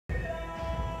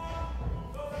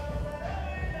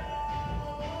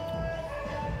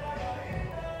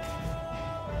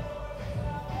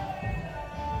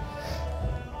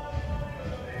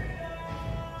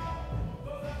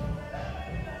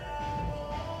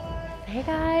Hey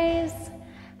guys,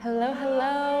 hello,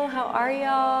 hello, how are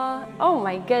y'all? Oh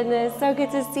my goodness, so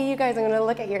good to see you guys. I'm gonna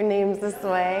look at your names this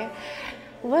way.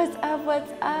 What's up,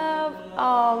 what's up?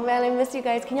 Oh man, I miss you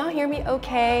guys. Can y'all hear me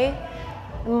okay?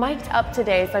 I'm mic'd up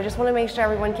today, so I just wanna make sure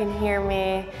everyone can hear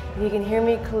me. If you can hear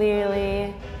me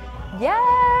clearly.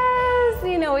 Yes,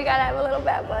 you know we gotta have a little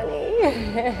Bad Bunny.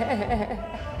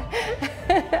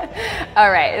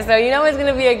 All right, so you know it's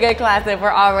gonna be a good class if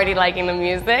we're already liking the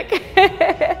music.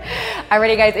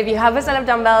 Alrighty guys, if you have a set of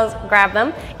dumbbells, grab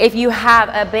them. If you have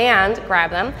a band, grab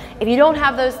them. If you don't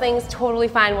have those things, totally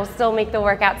fine. We'll still make the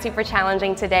workout super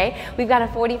challenging today. We've got a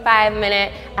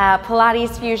 45-minute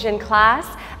Pilates fusion class.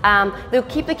 They'll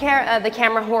keep the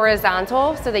camera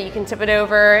horizontal so that you can tip it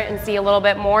over and see a little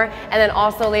bit more. And then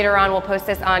also later on, we'll post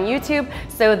this on YouTube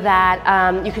so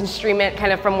that you can stream it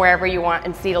kind of from wherever you want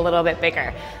and see it a little bit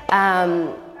bigger.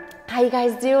 How you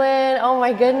guys doing? Oh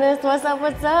my goodness, what's up,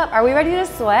 what's up? Are we ready to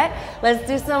sweat? Let's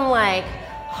do some like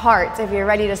hearts if you're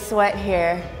ready to sweat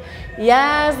here.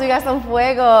 Yes, we got some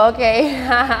fuego, okay.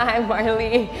 Hi,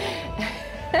 Marley.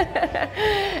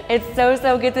 It's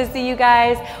so good to see you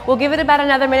guys. We'll give it about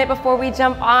another minute before we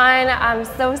jump on. I'm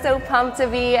so pumped to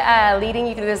be leading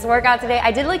you through this workout today.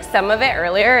 I did like some of it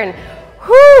earlier and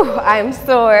whew, I'm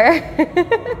sore.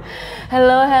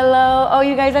 Hello, hello. Oh,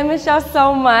 you guys, I miss y'all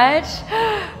so much.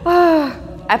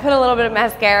 I put a little bit of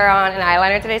mascara on and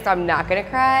eyeliner today, so I'm not gonna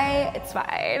cry. It's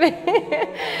fine.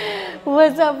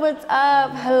 What's up, what's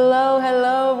up? Hello,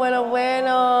 hello, bueno,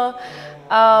 bueno.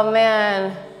 Oh,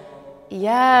 man.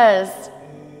 Yes.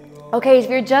 Okay, if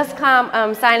you're just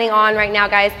signing on right now,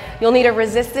 guys, you'll need a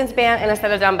resistance band and a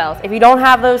set of dumbbells. If you don't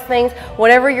have those things,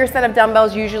 whatever your set of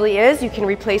dumbbells usually is, you can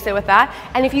replace it with that.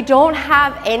 And if you don't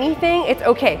have anything, it's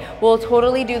okay. We'll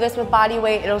totally do this with body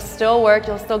weight. It'll still work.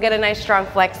 You'll still get a nice strong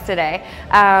flex today.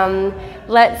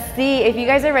 Let's see. If you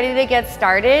guys are ready to get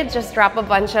started, just drop a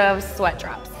bunch of sweat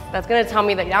drops. That's gonna tell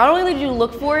me that not only did you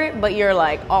look for it, but you're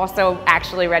like also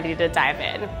actually ready to dive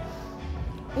in.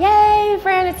 Yay,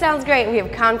 Fran, it sounds great. We have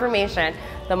confirmation.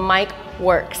 The mic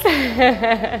works.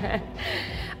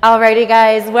 Alrighty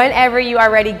guys, whenever you are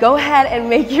ready, go ahead and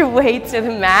make your way to the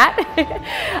mat.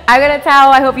 I got a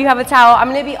towel, I hope you have a towel. I'm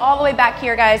gonna be all the way back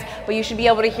here, guys, but you should be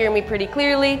able to hear me pretty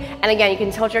clearly. And again, you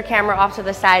can tilt your camera off to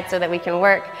the side so that we can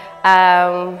work.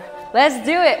 Let's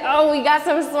do it. Oh, we got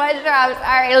some sweat drops.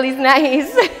 All right, at least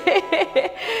nice.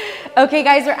 Okay,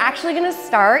 guys, we're actually gonna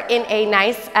start in a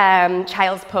nice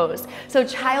child's pose. So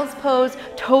child's pose,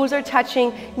 toes are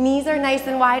touching, knees are nice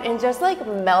and wide, and just like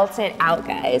melt it out,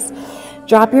 guys.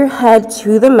 Drop your head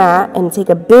to the mat and take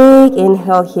a big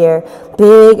inhale here,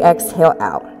 big exhale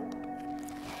out.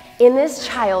 In this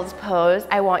child's pose,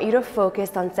 I want you to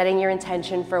focus on setting your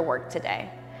intention for work today.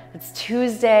 It's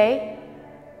Tuesday.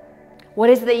 What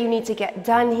is it that you need to get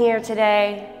done here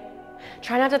today?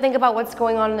 Try not to think about what's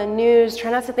going on in the news.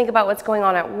 Try not to think about what's going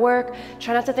on at work.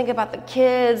 Try not to think about the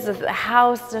kids, the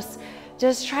house.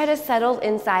 Just try to settle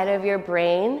inside of your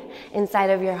brain, inside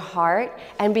of your heart,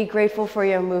 and be grateful for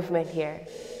your movement here.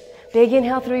 Big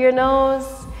inhale through your nose.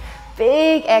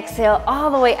 Big exhale all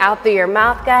the way out through your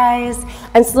mouth, guys.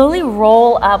 And slowly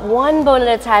roll up one bone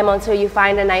at a time until you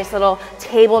find a nice little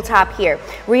tabletop here.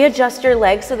 Readjust your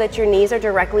legs so that your knees are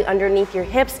directly underneath your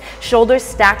hips, shoulders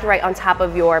stacked right on top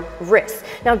of your wrists.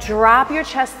 Now drop your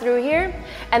chest through here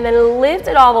and then lift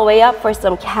it all the way up for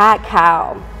some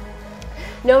cat-cow.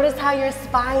 Notice how your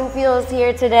spine feels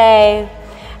here today.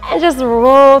 And just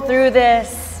roll through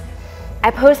this. I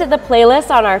posted the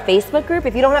playlist on our Facebook group.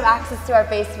 If you don't have access to our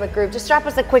Facebook group, just drop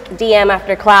us a quick DM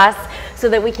after class so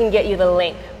that we can get you the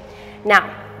link.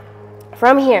 Now,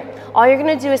 from here, all you're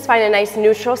gonna do is find a nice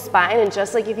neutral spine, and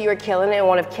just like if you were killing it in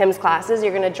one of Kim's classes,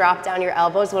 you're gonna drop down your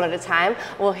elbows one at a time.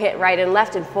 We'll hit right and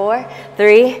left in 4,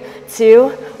 3, 2,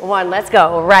 1. Let's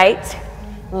go. Right,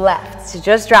 left. So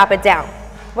just drop it down.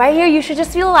 Right here, you should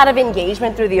just feel a lot of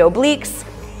engagement through the obliques.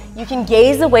 You can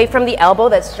gaze away from the elbow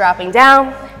that's dropping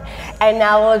down. And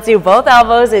now we'll do both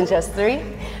elbows in just 3,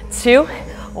 2,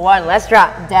 1. Let's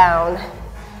drop down.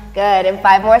 Good. In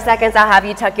 5 more seconds, I'll have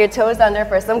you tuck your toes under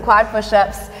for some quad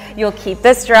push-ups. You'll keep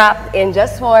this drop in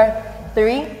just 4,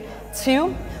 3, 2,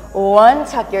 1.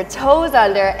 Tuck your toes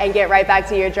under and get right back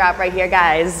to your drop right here,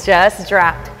 guys. Just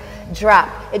dropped. Drop.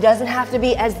 It doesn't have to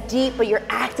be as deep, but you're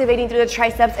activating through the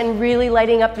triceps and really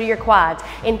lighting up through your quads.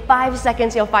 In 5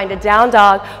 seconds, you'll find a down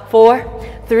dog. 4,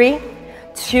 3,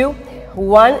 2,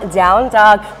 1, down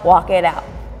dog, walk it out.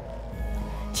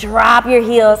 Drop your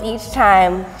heels each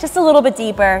time, just a little bit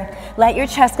deeper. Let your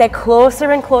chest get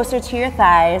closer and closer to your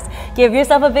thighs. Give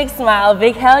yourself a big smile,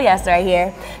 big hell yes right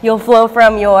here. You'll flow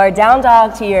from your down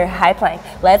dog to your high plank.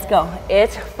 Let's go.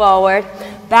 It's forward,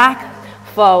 back,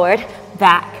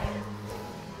 back.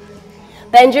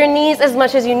 Bend your knees as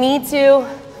much as you need to.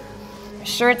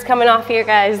 Shirt's coming off here,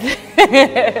 guys.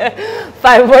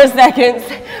 5 more seconds.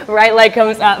 Right leg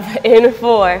comes up in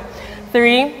 4,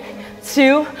 3,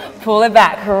 2, pull it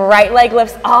back. Right leg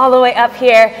lifts all the way up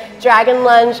here. Dragon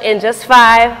lunge in just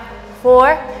 5,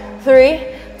 4, 3,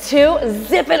 2,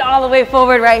 zip it all the way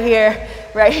forward right here.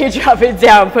 Right here, drop it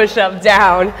down, push up,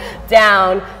 down,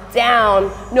 down,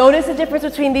 down. Notice the difference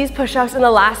between these push-ups and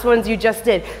the last ones you just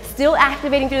did. Still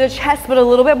activating through the chest, but a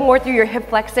little bit more through your hip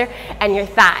flexor and your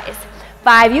thighs.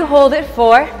 5, you hold it.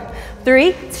 4,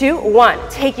 3, 2, 1.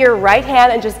 Take your right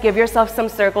hand and just give yourself some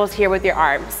circles here with your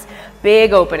arms.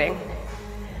 Big opening.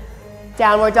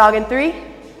 Downward dog in 3,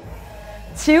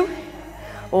 2,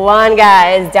 1,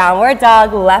 guys. Downward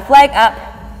dog, left leg up.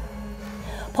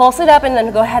 Pulse it up and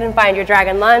then go ahead and find your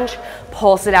dragon lunge.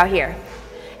 Pulse it out here.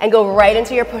 And go right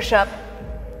into your push-up.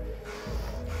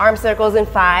 Arm circles in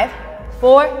 5,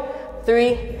 4,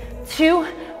 3, 2,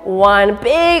 1.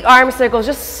 Big arm circles.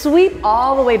 Just sweep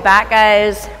all the way back,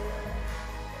 guys.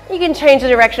 You can change the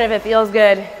direction if it feels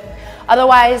good.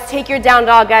 Otherwise, take your down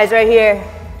dog, guys, right here.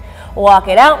 Walk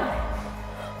it out.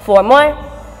 4 more.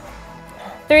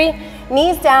 3,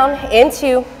 knees down in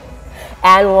 2.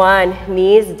 And 1,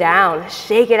 knees down.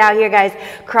 Shake it out here, guys.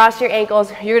 Cross your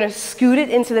ankles. You're gonna scoot it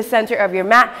into the center of your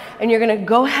mat, and you're gonna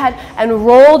go ahead and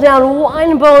roll down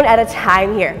 1 bone at a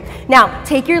time here. Now,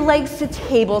 take your legs to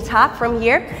tabletop from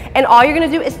here, and all you're gonna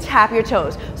do is tap your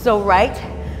toes. So right,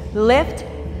 lift,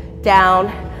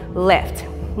 down, lift.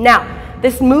 Now,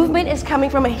 this movement is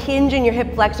coming from a hinge in your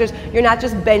hip flexors. You're not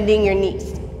just bending your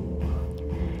knees.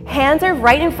 Hands are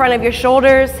right in front of your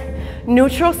shoulders,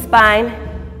 neutral spine.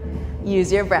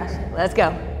 Use your breath. Let's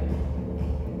go.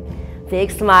 Big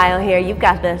smile here. You've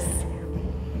got this.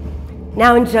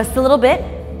 Now in just a little bit,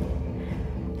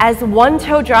 as 1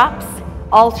 toe drops,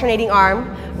 alternating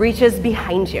arm reaches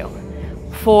behind you.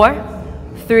 4,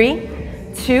 3,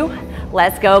 2,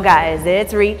 let's go, guys.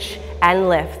 It's reach and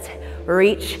lift.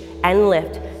 Reach and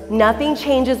lift. Nothing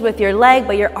changes with your leg,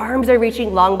 but your arms are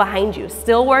reaching long behind you.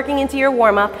 Still working into your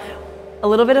warm-up. A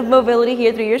little bit of mobility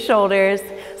here through your shoulders.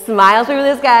 Smile through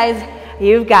this, guys.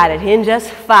 You've got it. In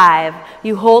just 5,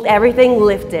 you hold everything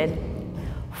lifted.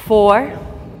 4,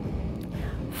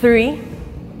 3,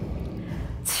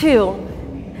 2.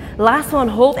 Last one,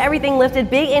 hold everything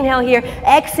lifted. Big inhale here.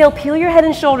 Exhale, peel your head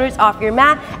and shoulders off your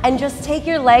mat and just take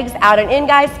your legs out and in,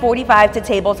 guys. 45 to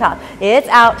tabletop. It's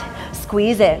out,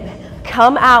 squeeze in.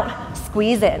 Come out,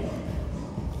 squeeze in.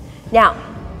 Now,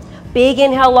 big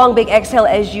inhale, long, big exhale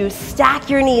as you stack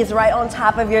your knees right on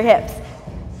top of your hips.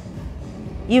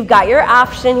 You've got your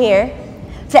option here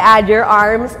to add your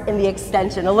arms in the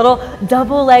extension, a little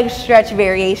double leg stretch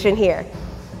variation here.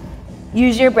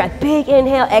 Use your breath. Big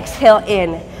inhale, exhale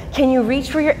in. Can you reach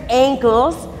for your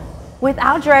ankles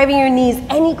without driving your knees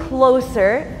any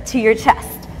closer to your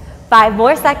chest? 5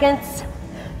 more seconds.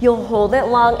 You'll hold it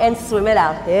long and swim it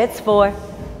out. It's 4,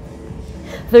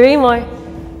 3 more,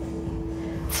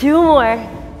 2 more.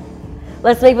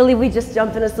 Let's make believe we just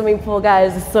jumped in a swimming pool,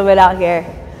 guys. Swim it out here.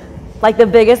 Like the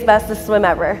biggest, bestest swim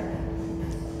ever.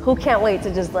 Who can't wait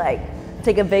to just like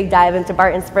take a big dive into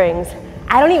Barton Springs?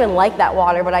 I don't even like that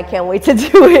water, but I can't wait to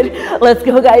do it. Let's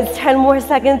go, guys. 10 more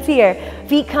seconds here.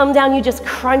 Feet come down, you just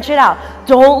crunch it out.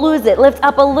 Don't lose it. Lift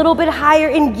up a little bit higher,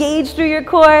 engage through your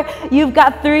core. You've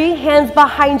got 3, hands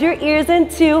behind your ears in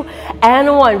 2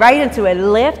 and 1. Right into it.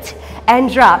 Lift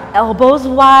and drop. Elbows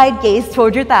wide, gaze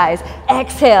toward your thighs.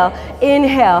 Exhale,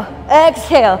 inhale,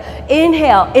 exhale,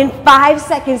 inhale. In 5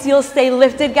 seconds, you'll stay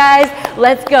lifted, guys.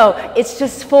 Let's go. It's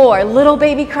just 4 little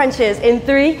baby crunches. In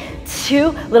 3, 2,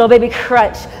 little baby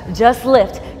crunch. Just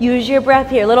lift. Use your breath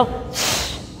here. Little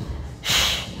shh,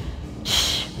 shh,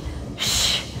 shh,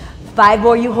 shh. 5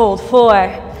 more you hold.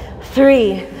 4,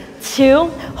 3, 2.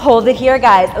 Hold it here,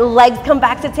 guys. Legs come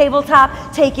back to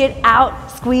tabletop. Take it out.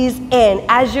 Squeeze in.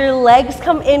 As your legs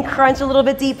come in, crunch a little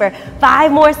bit deeper.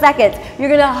 5 more seconds. You're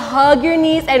gonna hug your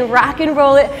knees and rock and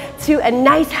roll it to a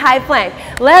nice high plank.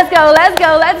 Let's go, let's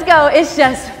go, let's go. It's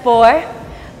just 4,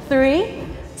 3,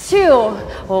 2,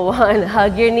 1.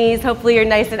 Hug your knees. Hopefully you're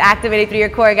nice and activated through your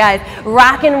core, guys.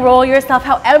 Rock and roll yourself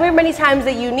however many times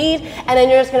that you need, and then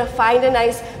you're just gonna find a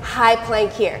nice high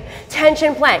plank here.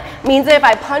 Tension plank means that if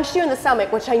I punched you in the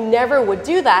stomach, which I never would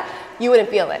do that, you wouldn't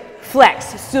feel it.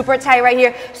 Flex, super tight right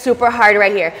here, super hard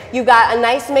right here. You've got a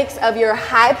nice mix of your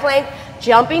high plank,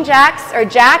 jumping jacks,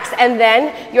 and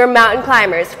then your mountain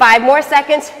climbers. 5 more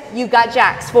seconds, you've got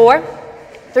jacks. 4,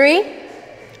 3,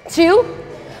 2,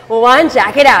 1,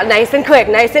 jack it out. Nice and quick,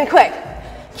 nice and quick.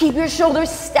 Keep your shoulders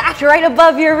stacked right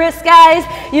above your wrists, guys.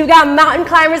 You've got mountain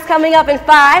climbers coming up in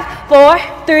 5, 4,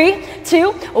 3,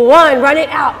 2, 1. Run it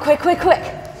out, quick, quick, quick.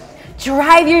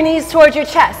 Drive your knees towards your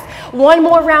chest. One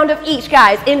more round of each,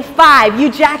 guys. In 5,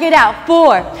 you jack it out.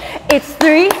 4, it's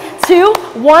 3, 2,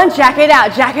 1, jack it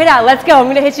out, jack it out. Let's go. I'm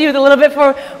gonna hit you with a little bit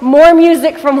for more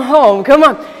music from home. Come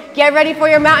on, get ready for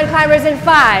your mountain climbers in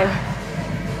 5,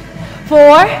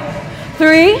 4,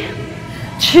 3,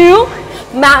 2,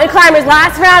 mountain climbers.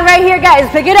 Last round right here, guys.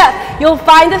 Pick it up. You'll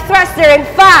find the thruster in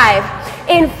 5,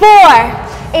 in 4,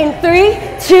 in 3,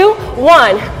 2,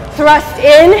 1. Thrust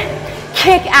in,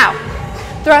 kick out.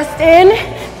 Thrust in,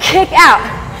 kick out.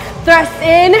 Thrust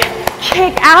in,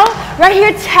 kick out. Right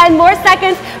here, 10 more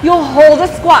seconds. You'll hold a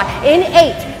squat in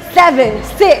 8, 7,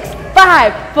 6,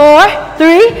 5, 4,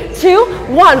 3, 2,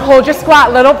 1. Hold your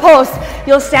squat, little pulse.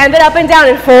 You'll stand it up and down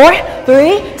in 4,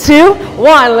 3, 2,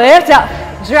 1. Lift up,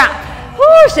 drop.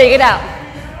 Woo, shake it out.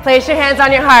 Place your hands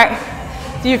on your heart.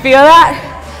 Do you feel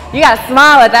that? You gotta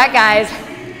smile at that, guys.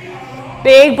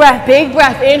 Big breath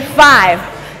in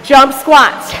 5. Jump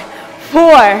squats.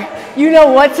 4, you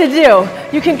know what to do.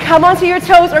 You can come onto your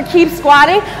toes or keep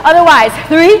squatting. Otherwise,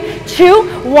 3,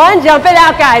 2, 1, jump it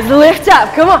out, guys. Lift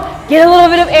up, come on. Get a little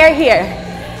bit of air here.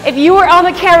 If you were on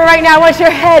the camera right now, I want your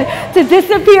head to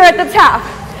disappear at the top.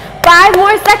 5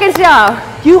 more seconds, y'all.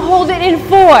 You hold it in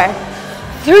 4,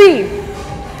 3,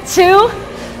 2,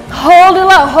 hold it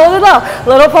low, hold it low.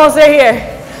 Little pulse right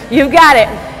here. You've got it.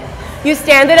 You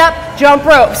stand it up, jump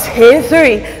ropes. In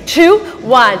 3, 2,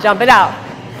 1, jump it out.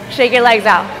 Shake your legs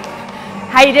out.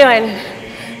 How you doing?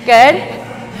 Good?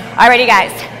 Alrighty,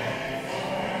 guys.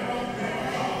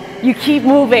 You keep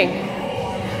moving.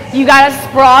 You got a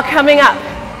sprawl coming up.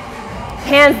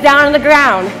 Hands down on the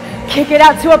ground. Kick it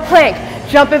out to a plank.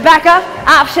 Jump it back up.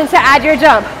 Option to add your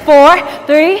jump. 4,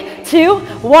 3, 2,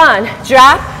 1.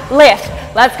 Drop,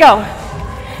 lift. Let's go.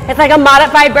 It's like a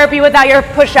modified burpee without your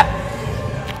push-up.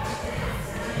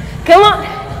 Come on.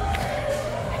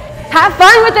 Have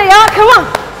fun with it, y'all. Come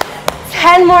on.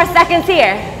 10 more seconds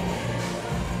here.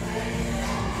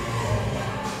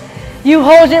 You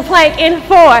hold your plank in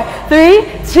 4, 3,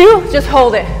 2, just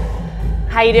hold it.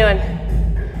 How you doing?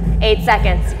 8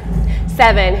 seconds.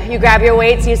 7, you grab your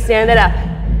weights, you stand it up.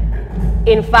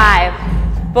 In 5,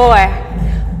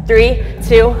 4, 3,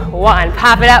 2, 1.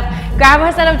 Pop it up. Grab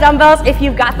a set of dumbbells if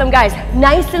you've got them, guys.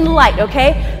 Nice and light,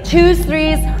 okay? 2s,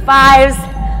 3s,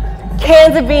 5s,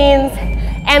 cans of beans,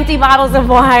 empty bottles of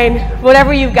wine,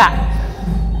 whatever you've got.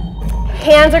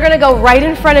 Hands are gonna go right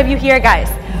in front of you here, guys.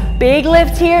 Big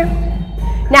lift here.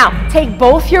 Now, take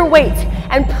both your weights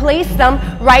and place them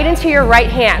right into your right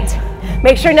hand.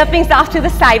 Make sure nothing's off to the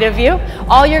side of you.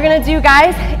 All you're gonna do,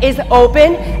 guys, is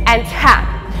open and tap.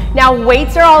 Now,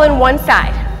 weights are all in one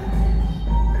side.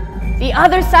 The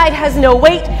other side has no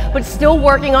weight, but still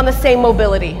working on the same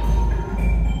mobility.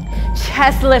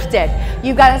 Chest lifted.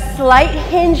 You've got a slight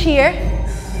hinge here,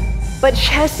 but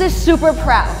chest is super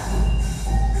proud.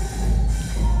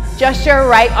 Just your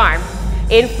right arm.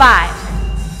 In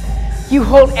 5, you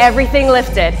hold everything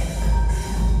lifted.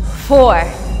 4,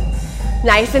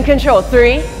 nice and controlled.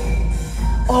 3,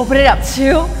 open it up.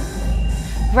 2,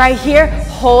 right here,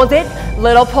 hold it.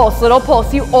 Little pulse, little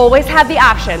pulse. You always have the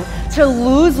option to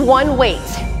lose one weight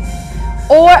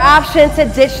or option to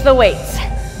ditch the weights.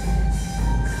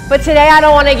 But today I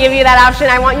don't want to give you that option.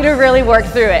 I want you to really work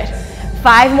through it.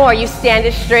 5 more, you stand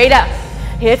it straight up.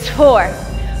 It's 4,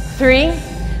 3,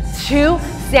 2,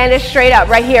 stand it straight up.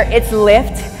 Right here, it's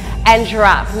lift and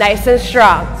drop, nice and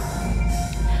strong.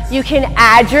 You can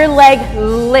add your leg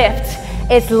lift.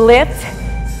 It's lift,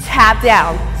 tap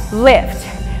down, lift,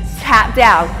 tap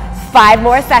down. 5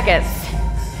 more seconds.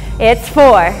 It's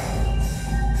 4,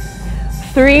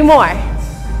 3 more.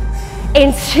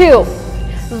 In 2,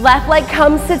 left leg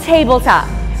comes to tabletop,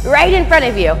 right in front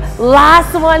of you.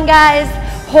 Last one, guys.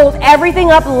 Hold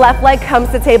everything up, left leg comes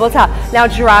to tabletop. Now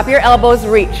drop your elbows,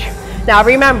 reach. Now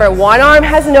remember, one arm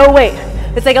has no weight.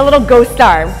 It's like a little ghost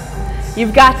arm.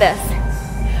 You've got this.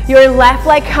 Your left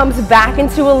leg comes back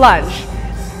into a lunge.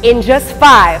 In just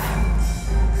 5,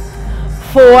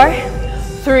 4,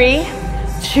 3,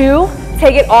 2,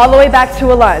 take it all the way back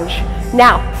to a lunge.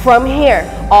 Now, from here,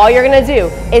 all you're gonna do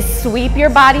is sweep your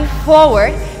body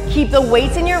forward, keep the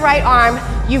weights in your right arm,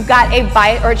 you've got a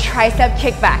bicep or tricep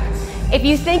kickback. If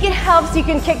you think it helps, you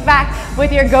can kick back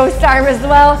with your ghost arm as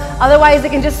well. Otherwise, it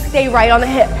can just stay right on the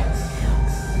hip.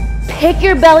 Pick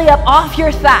your belly up off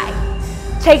your thigh.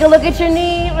 Take a look at your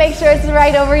knee, make sure it's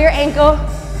right over your ankle.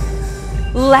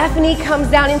 Left knee comes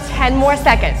down in 10 more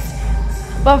seconds.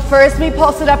 But first, we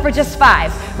pulse it up for just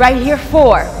 5. Right here,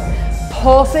 4.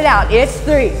 Pulse it out. It's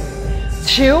 3,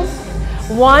 2,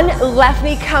 1, left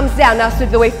knee comes down. Now sweep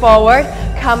the weight forward,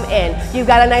 come in. You've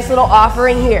got a nice little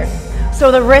offering here.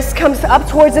 So the wrist comes up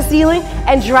towards the ceiling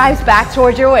and drives back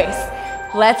towards your waist.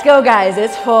 Let's go, guys.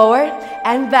 It's forward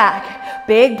and back.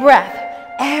 Big breath.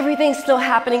 Everything's still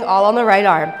happening all on the right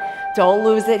arm. Don't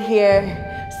lose it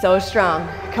here. So strong.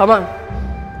 Come on.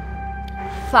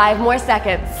 5 more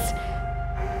seconds.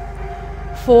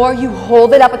 4, you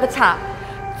hold it up at the top.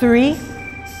 3,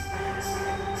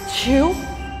 2,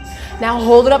 now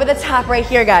hold it up at the top right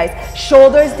here, guys.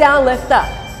 Shoulders down, lift up.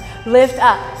 Lift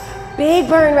up. Big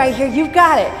burn right here. You've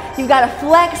got it. You've got a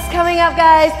flex coming up,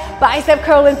 guys. Bicep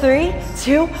curl in 3,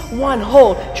 2, 1.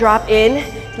 Hold. Drop in,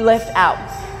 lift out.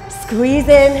 Squeeze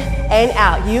in and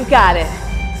out. You got it.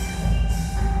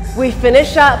 We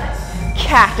finish up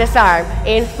cactus arm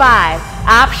in 5.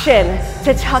 Option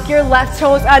to tuck your left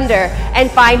toes under and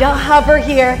find a hover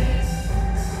here.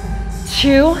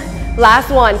 2,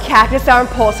 last one, cactus arm,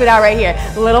 pulse it out right here.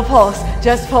 Little pulse,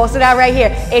 just pulse it out right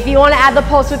here. If you want to add the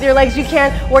pulse with your legs, you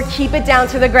can, or keep it down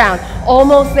to the ground.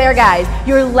 Almost there, guys.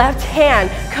 Your left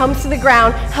hand comes to the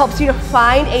ground, helps you to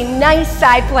find a nice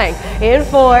side plank. In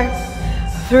 4,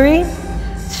 3,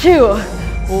 2,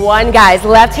 1, guys.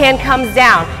 Left hand comes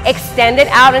down. Extend it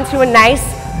out into a nice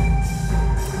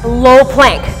low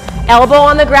plank. Elbow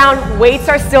on the ground, weights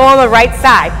are still on the right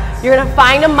side. You're gonna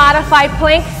find a modified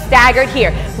plank, staggered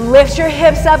here. Lift your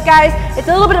hips up, guys. It's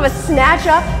a little bit of a snatch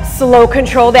up, slow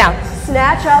control down.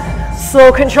 Snatch up,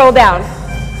 slow control down.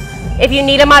 If you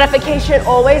need a modification,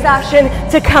 always option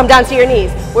to come down to your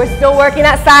knees. We're still working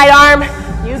that side arm.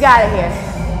 You got it here.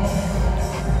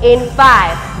 In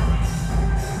 5,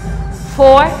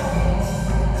 4,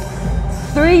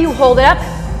 3, you hold it up.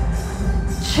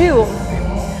 2,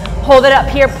 hold it up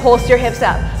here, pulse your hips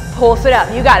up. Pulse it up,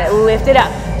 you got it, lift it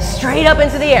up. Straight up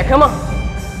into the air, come on.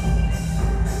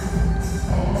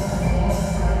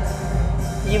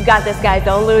 You've got this, guys,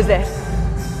 don't lose it.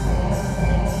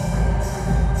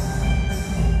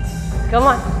 Come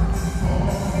on.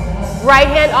 Right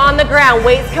hand on the ground,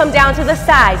 weights come down to the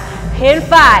side. In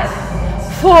 5,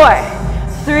 4,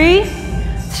 3,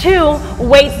 2,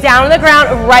 weights down on the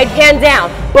ground, right hand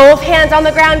down. Both hands on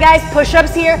the ground, guys,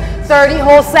 push-ups here, 30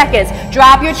 whole seconds.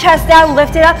 Drop your chest down,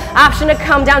 lift it up, option to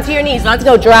come down to your knees. Let's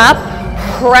go, drop,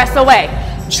 press away.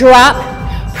 Drop,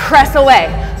 press away.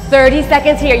 30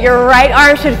 seconds here. Your right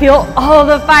arm should feel all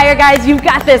the fire, guys. You've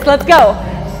got this, let's go.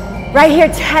 Right here,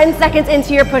 10 seconds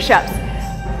into your push-ups.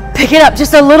 Pick it up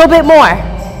just a little bit more.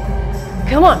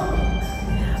 Come on.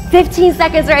 15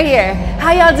 seconds right here.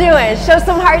 How y'all doing? Show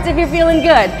some hearts if you're feeling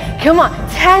good. Come on,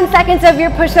 10 seconds of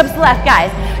your push-ups left, guys.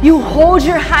 You hold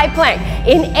your high plank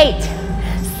in 8,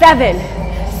 7,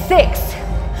 6,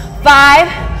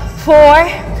 5, 4,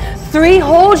 3.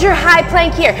 Hold your high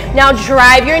plank here. Now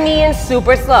drive your knee in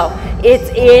super slow. It's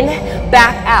in,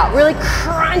 back out. Really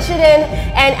crunch it in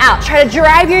and out. Try to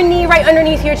drive your knee right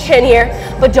underneath your chin here,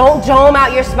 but don't dome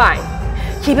out your spine.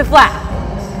 Keep it flat.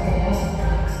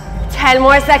 10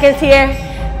 more seconds here.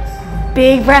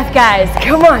 Big breath, guys.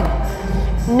 Come on.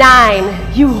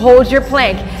 9, you hold your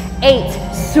plank. 8,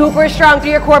 super strong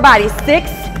through your core body.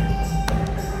 6,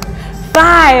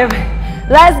 5,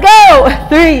 let's go.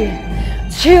 3,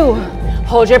 2,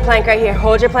 hold your plank right here.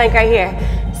 Hold your plank right here.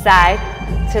 Side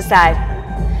to side,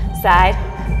 side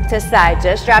to side.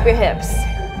 Just drop your hips.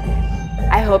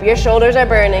 I hope your shoulders are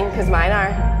burning because mine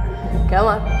are. Come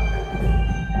on.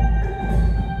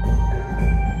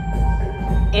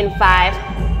 In 5,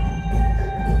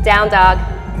 down dog.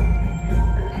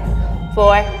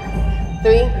 4,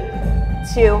 3,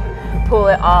 2, pull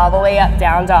it all the way up,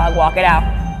 down dog. Walk it out,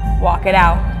 walk it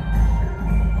out.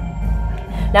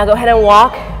 Now go ahead and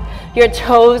walk your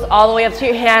toes all the way up to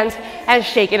your hands and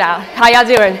shake it out. How y'all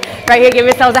doing? Right here, give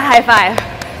yourselves a high five.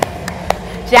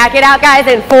 Jack it out, guys,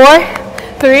 in 4,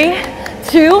 3,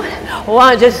 2,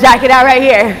 1. Just jack it out right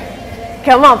here.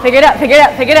 Come on, pick it up, pick it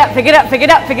up, pick it up, pick it up, pick it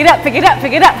up, pick it up, pick it up,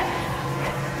 pick it up.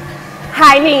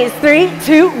 High knees, 3,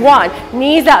 2, 1.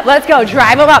 Knees up, let's go.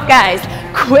 Drive them up, guys.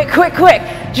 Quick, quick, quick.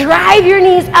 Drive your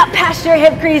knees up past your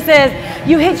hip creases.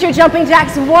 You hit your jumping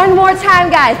jacks one more time,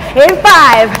 guys. In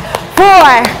 5,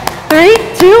 4, 3,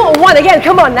 2, 1. Again,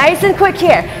 come on, nice and quick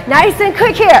here. Nice and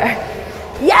quick here.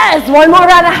 Yes, one more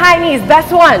round of high knees,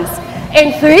 best ones.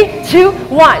 In 3, 2,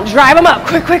 1. Drive them up,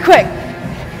 quick, quick, quick.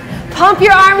 Pump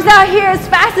your arms out here as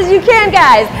fast as you can,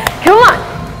 guys. Come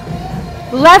on.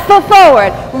 Left foot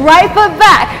forward, right foot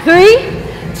back.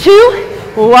 3,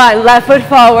 2, 1. Left foot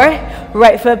forward,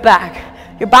 right foot back.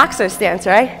 Your boxer stance,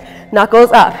 right?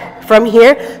 Knuckles up. From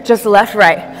here, just left,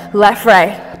 right,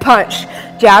 punch,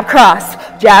 jab, cross,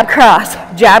 jab, cross,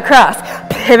 jab, cross.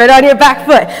 Pivot on your back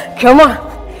foot. Come on.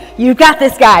 You got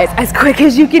this, guys, as quick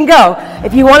as you can go.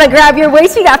 If you want to grab your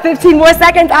waist, you got 15 more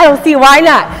seconds. I don't see why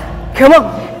not. Come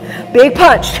on, big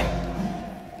punch.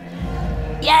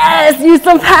 Yes, use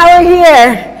some power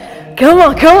here. Come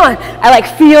on, come on. I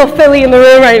feel Philly in the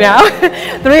room right now.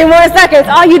 3 more seconds.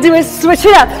 All you do is switch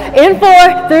it up. In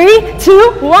 4, 3,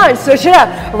 2, 1. Switch it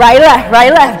up. Right,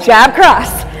 left, jab,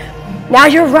 cross. Now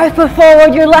your right foot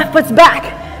forward, your left foot's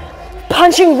back.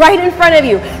 Punching right in front of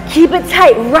you. Keep it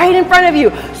tight, right in front of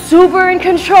you. Super in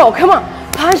control. Come on,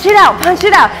 punch it out, punch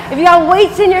it out. If you got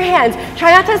weights in your hands,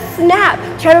 try not to snap.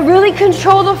 Try to really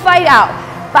control the fight out.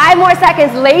 5 more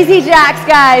seconds. Lazy jacks,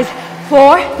 guys.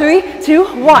 4, 3, 2,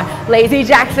 1. Lazy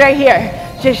jacks right here.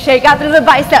 Just shake out through the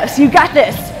biceps. You got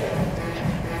this.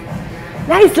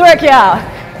 Nice work, y'all.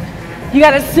 You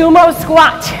got a sumo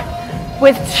squat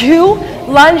with 2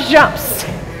 lunge jumps.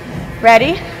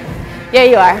 Ready? Yeah,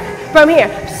 you are. From here,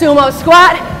 sumo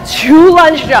squat, 2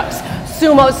 lunge jumps.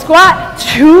 Sumo squat,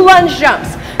 2 lunge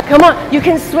jumps. Come on, you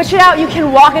can switch it out. You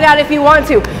can walk it out if you want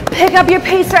to. Pick up your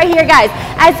pace right here, guys.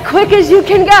 As quick as you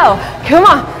can go. Come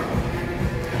on.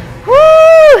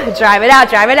 Woo! Drive it out,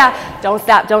 drive it out. Don't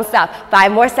stop, don't stop.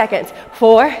 5 more seconds.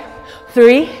 4,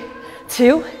 3,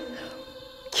 2,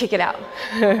 kick it out.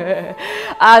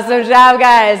 Awesome job,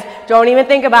 guys. Don't even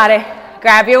think about it.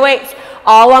 Grab your weights,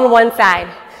 all on one side.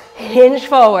 Hinge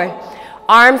forward.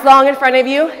 Arms long in front of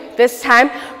you. This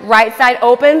time, right side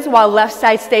opens while left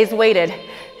side stays weighted.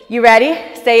 You ready?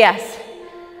 Say yes.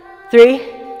 3,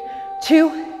 2,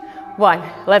 1.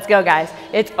 Let's go, guys.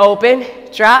 It's open,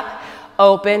 drop,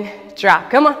 open,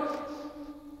 drop. Come on.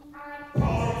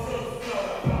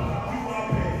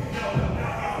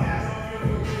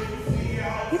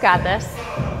 You got this.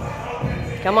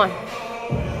 Come on.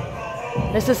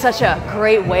 This is such a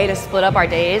great way to split up our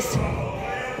days.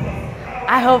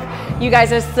 I hope you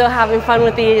guys are still having fun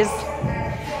with these.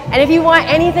 And if you want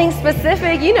anything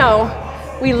specific, you know,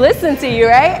 we listen to you,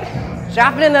 right?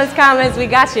 Drop it in those comments. We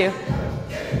got you.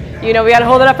 You know, we got to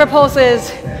hold it up for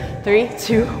pulses. 3,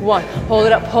 2, 1. Hold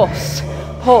it up, pulse,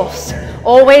 pulse.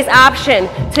 Always option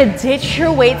to ditch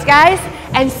your weights, guys,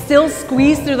 and still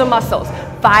squeeze through the muscles.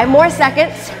 5 more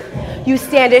seconds. You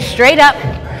stand it straight up.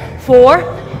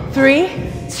 4, 3,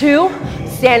 2.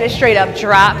 Stand it straight up.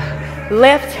 Drop,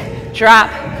 lift,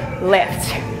 drop,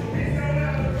 lift.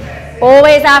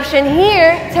 Always option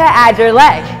here to add your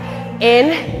leg.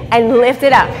 In and lift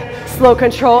it up. Slow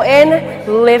control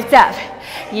in, lift up.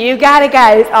 You got it,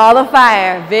 guys. All the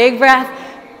fire. Big breath,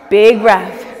 big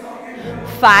breath.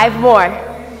 5 more.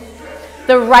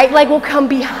 The right leg will come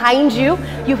behind you.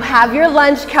 You have your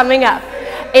lunge coming up.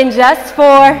 In just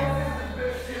 4,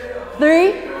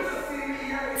 3,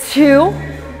 2,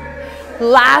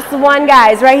 last one,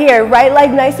 guys, right here. Right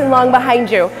leg nice and long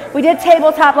behind you. We did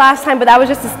tabletop last time, but that was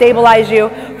just to stabilize you.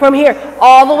 From here,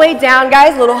 all the way down,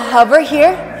 guys. Little hover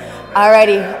here.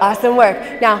 Alrighty, awesome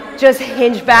work. Now, just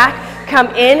hinge back, come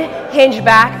in, hinge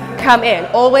back, come in.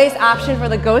 Always option for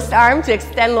the ghost arm to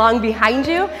extend long behind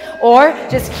you, or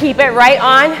just keep it right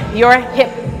on your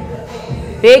hip.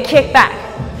 Big kick back.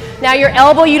 Now your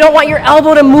elbow, you don't want your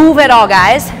elbow to move at all,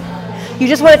 guys. You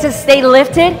just want it to stay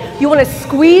lifted. You want to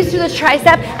squeeze through the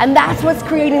tricep, and that's what's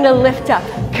creating the lift up.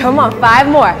 Come on, 5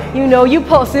 more. You know you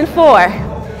pulse in 4.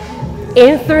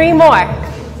 In 3 more.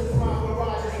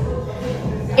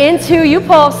 In 2, you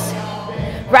pulse.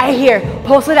 Right here,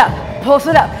 pulse it up, pulse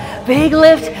it up. Big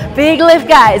lift,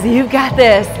 guys. You've got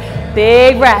this.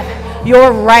 Big breath.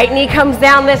 Your right knee comes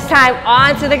down this time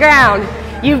onto the ground.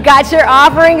 You've got your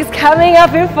offerings coming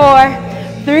up in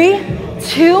 4, 3,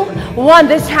 2, 1.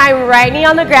 This time, right knee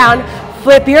on the ground.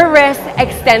 Flip your wrist,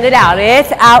 extend it out.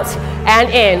 It's out and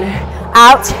in,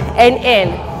 out and in.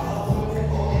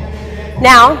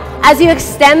 Now, as you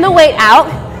extend the weight out,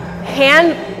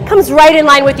 hand comes right in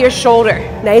line with your shoulder,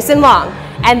 nice and long.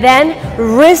 And then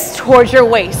wrist towards your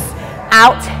waist,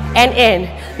 out and in.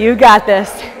 You got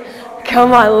this.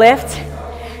 Come on, lift.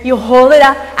 You hold it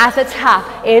up at the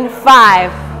top in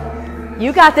 5.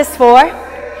 You got this. 4.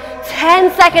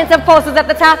 10 seconds of pulses at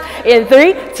the top in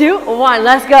 3, 2, 1.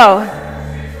 Let's go.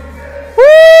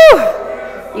 Woo!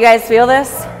 You guys feel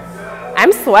this?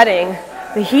 I'm sweating.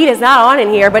 The heat is not on in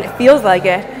here, but it feels like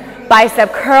it.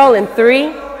 Bicep curl in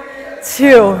 3,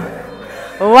 2,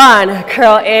 1.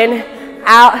 Curl in,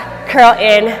 out, curl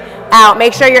in, out.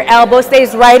 Make sure your elbow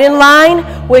stays right in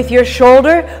line with your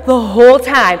shoulder the whole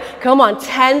time. Come on,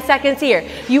 10 seconds here.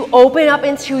 You open up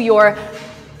into your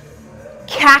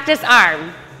cactus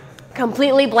arm.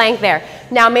 Completely blank there.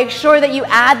 Now make sure that you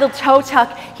add the toe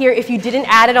tuck here. If you didn't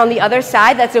add it on the other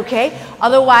side, that's okay.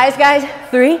 Otherwise, guys,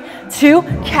 3, 2,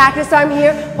 cactus arm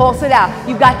here, pulse it out.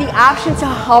 You've got the option to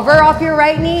hover off your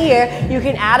right knee here. You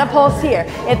can add a pulse here.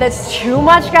 If that's too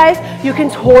much, guys, you can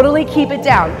totally keep it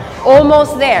down.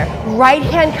 Almost there. Right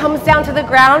hand comes down to the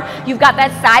ground. You've got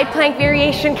that side plank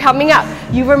variation coming up.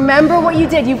 You remember what you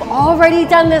did. You've already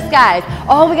done this, guys.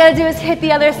 All we gotta do is hit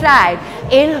the other side.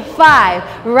 In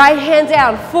 5, right hand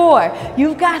down. 4,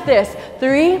 you've got this.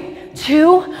 3,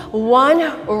 2,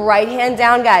 1, right hand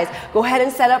down, guys. Go ahead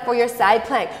and set up for your side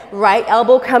plank. Right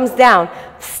elbow comes down.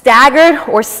 Staggered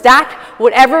or stacked,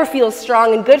 whatever feels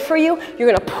strong and good for you.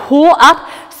 You're gonna pull up,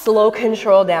 slow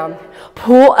control down.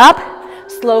 Pull up,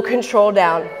 slow control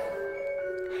down.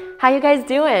 How you guys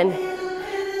doing?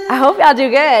 I hope y'all do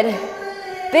good.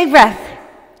 Big breath.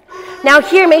 Now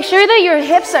here, make sure that your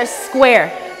hips are square,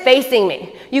 facing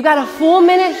me. You got a full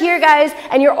minute here, guys,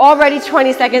 and you're already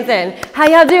 20 seconds in. How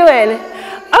y'all doing?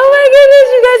 Oh my goodness,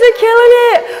 you guys are killing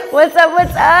it. What's up,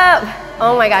 what's up?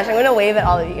 Oh my gosh, I'm gonna wave at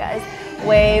all of you guys.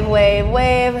 Wave, wave,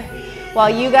 wave. While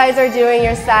you guys are doing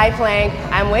your side plank,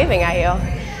 I'm waving at you.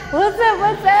 What's up,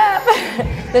 what's up?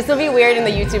 This will be weird in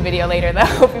the YouTube video later though.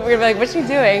 People are gonna be like, what's she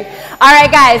doing? All right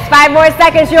guys, 5 more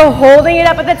seconds. You're holding it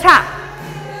up at the top.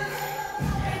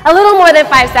 A little more than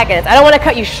 5 seconds. I don't wanna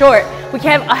cut you short. We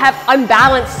can't have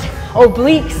unbalanced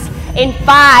obliques. In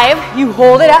 5, you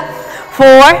hold it up.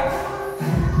 4,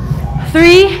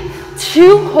 3,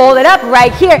 2, hold it up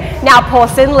right here. Now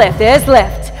pulse and lift. There's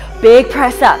lift. Big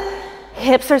press up.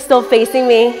 Hips are still facing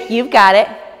me. You've got it.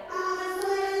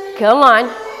 Come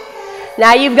on.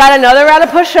 Now you've got another round of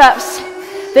push-ups.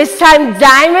 This time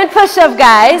diamond push-up,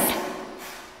 guys.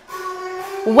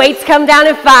 Weights come down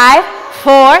in 5,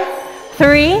 4,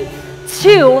 3,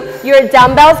 2. Your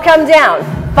dumbbells come down.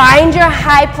 Find your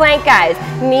high plank, guys.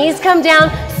 Knees come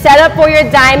down. Set up for your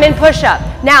diamond push-up.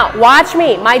 Now, watch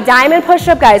me. My diamond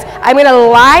push-up, guys. I'm going to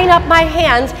line up my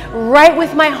hands right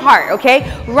with my heart,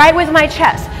 okay? Right with my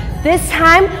chest. This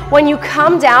time, when you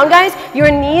come down, guys,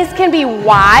 your knees can be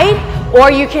wide or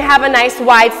you can have a nice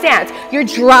wide stance. You're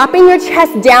dropping your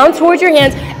chest down towards your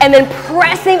hands and then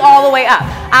pressing all the way up.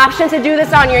 Option to do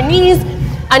this on your knees.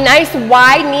 A nice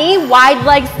wide knee, wide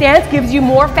leg stance gives you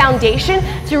more foundation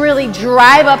to really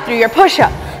drive up through your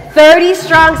push-up. 30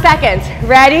 strong seconds.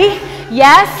 Ready?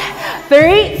 Yes.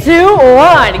 3, 2,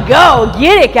 1. Go.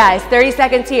 Get it, guys. 30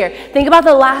 seconds here. Think about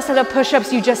the last set of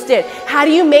push-ups you just did. How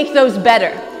do you make those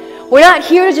better? We're not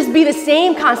here to just be the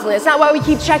same constantly. It's not why we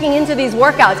keep checking into these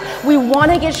workouts. We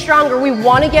want to get stronger. We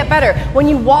want to get better. When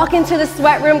you walk into the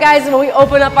sweat room, guys, and when we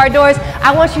open up our doors,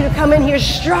 I want you to come in here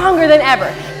stronger than ever.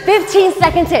 15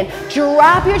 seconds in.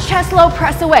 Drop your chest low,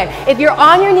 press away. If you're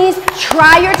on your knees,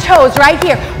 try your toes right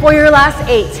here for your last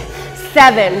 8,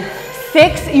 7,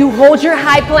 6, you hold your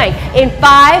high plank. In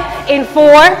 5, in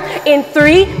 4, in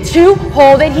 3, 2,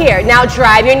 hold it here. Now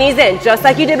drive your knees in, just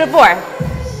like you did before.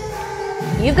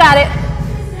 You've got it.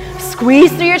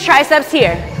 Squeeze through your triceps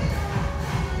here.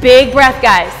 Big breath,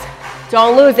 guys.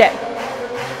 Don't lose it.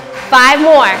 5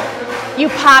 more. You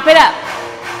pop it up.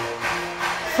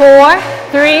 4,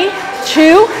 3,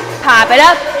 2, pop it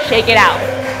up, shake it out.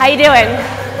 How you doing?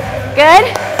 Good?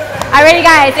 Alrighty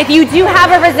guys, if you do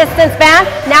have a resistance band,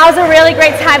 now is a really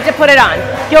great time to put it on.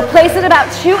 You'll place it about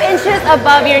 2 inches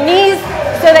above your knees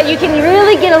so that you can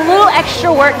really get a little extra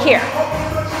work here.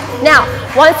 Now,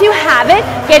 once you have it,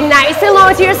 get nice and low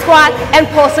into your squat and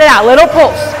pulse it out. Little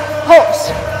pulse,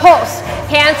 pulse, pulse.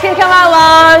 Hands can come out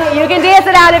long. You can dance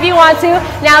it out if you want to.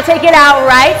 Now take it out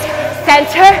right,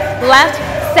 center, left,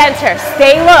 center.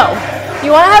 Stay low.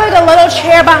 You want to have like a little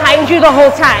chair behind you the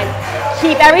whole time.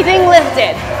 Keep everything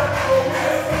lifted.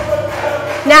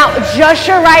 Now, just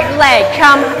your right leg.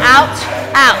 Come out,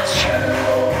 out.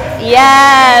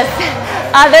 Yes.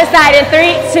 Other side in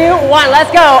 3, 2, 1.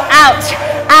 Let's go. Out,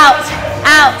 out,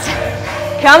 out.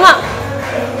 Come on.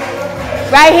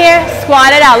 Right here,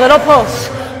 squat it out. Little pulse,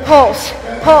 pulse,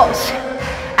 pulse.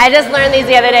 I just learned these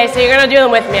the other day, so you're going to do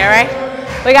them with me, all right?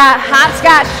 We got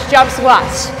hopscotch jump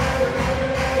squats.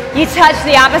 You touch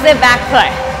the opposite back foot.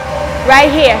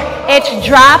 Right here. It's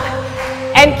drop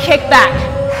and kick back.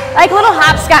 Like little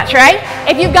hopscotch, right?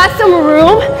 If you've got some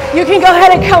room, you can go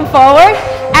ahead and come forward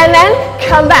and then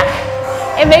come back.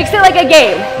 It makes it like a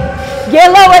game. Get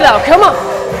lower though, come on.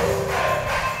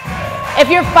 If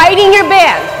you're fighting your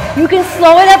band, you can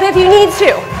slow it up if you need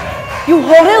to. You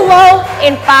hold it low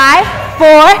in 5,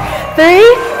 4, 3,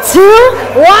 2,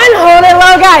 1. Hold it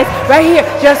low, guys. Right here,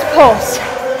 just pulse.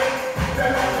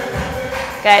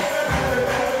 Good.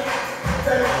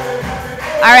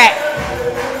 All right.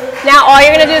 Now all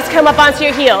you're gonna do is come up onto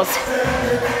your heels.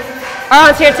 or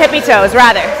onto your tippy toes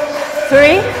rather.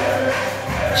 3,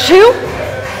 2,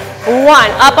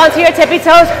 1. Up onto your tippy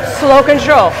toes, slow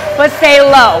control, but stay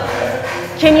low.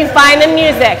 Can you find the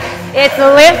music? It's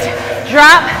lift,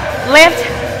 drop,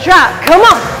 come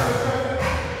on.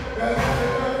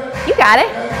 You got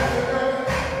it.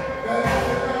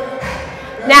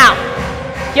 Now,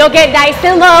 you'll get nice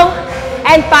and low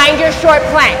and find your short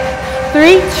plank.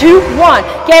 3, 2, 1.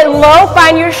 Get low,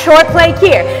 find your short plank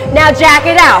here. Now jack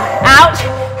it out. Out,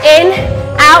 in,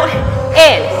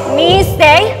 in. Knees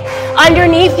stay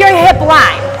underneath your hip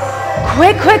line.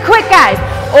 Quick, guys.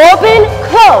 Open,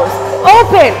 close.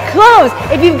 Open, close.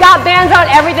 If you've got bands on,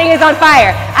 everything is on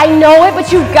fire. I know it,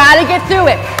 but you've got to get through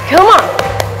it. Come on.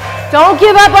 Don't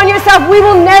give up on yourself. We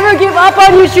will never give up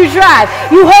on you to drive.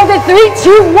 You hold it. 3,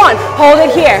 2, 1. Hold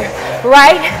it here.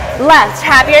 Right, left.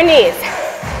 Tap your knees.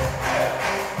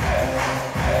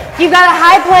 You've got a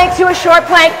high plank to a short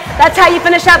plank. That's how you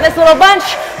finish out this little bunch.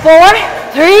 4,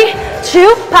 3,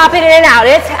 2. Pop it in and out.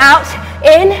 It's out,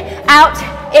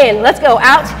 in. Let's go.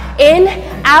 Out, in.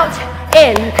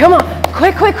 Come on.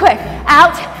 Quick.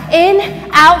 Out, in.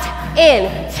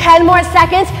 10 more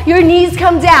seconds. Your knees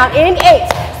come down. In 8,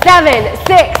 7,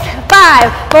 6,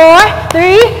 5, 4,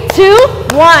 3,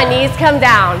 2, 1. Knees come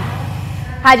down.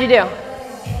 How'd you do?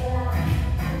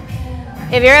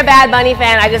 If you're a Bad Bunny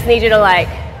fan, I just need you to like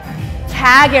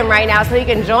tag him right now so you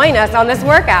can join us on this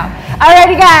workout.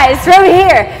 Alrighty guys, from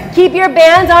here, keep your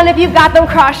bands on. If you've got them,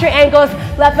 cross your ankles,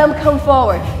 let them come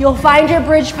forward. You'll find your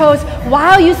bridge pose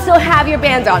while you still have your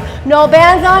bands on. No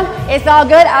bands on, it's all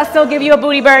good. I'll still give you a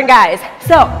booty burn, guys.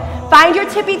 So, find your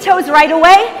tippy toes right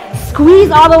away, squeeze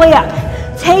all the way up.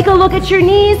 Take a look at your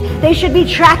knees. They should be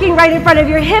tracking right in front of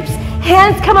your hips.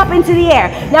 Hands come up into the air.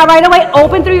 Now right away,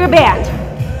 open through your band.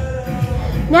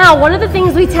 Now, one of the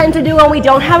things we tend to do when we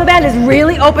don't have a band is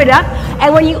really open up.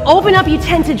 And when you open up, you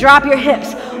tend to drop your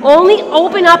hips. Only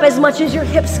open up as much as your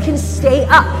hips can stay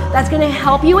up. That's gonna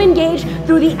help you engage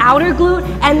through the outer glute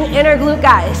and the inner glute,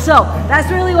 guys. So that's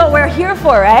really what we're here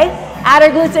for, right?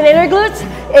 Outer glutes and inner glutes.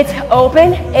 It's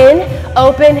open, in,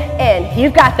 open, in.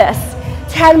 You've got this.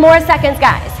 10 more seconds,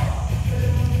 guys.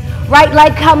 Right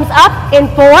leg comes up in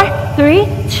 4, 3,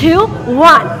 2,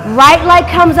 1. Right leg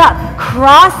comes up.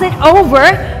 Cross it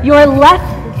over your left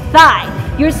thigh.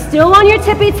 You're still on your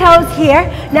tippy toes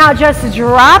here. Now just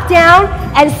drop down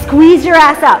and squeeze your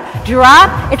ass up.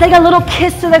 Drop. It's like a little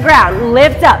kiss to the ground.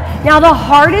 Lift up. Now the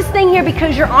hardest thing here,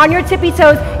 because you're on your tippy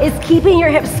toes, is keeping your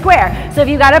hips square. So if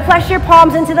you gotta press your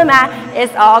palms into the mat,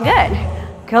 it's all good.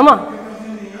 Come on.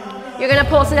 You're gonna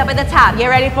pulse it up at the top. Get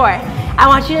ready for it. I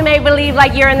want you to make believe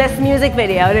like you're in this music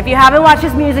video. And if you haven't watched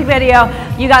this music video,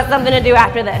 you got something to do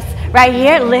after this. Right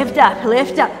here, lift up,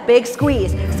 big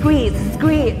squeeze, squeeze,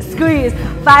 squeeze, squeeze.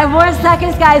 5 more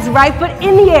seconds, guys. Right foot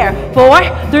in the air.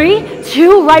 4, 3,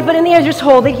 2, right foot in the air. Just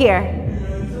hold it here.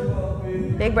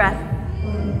 Big breath.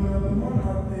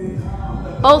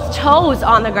 Both toes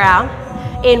on the ground.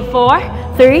 In 4,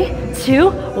 3, 2,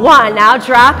 1. Now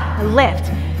drop,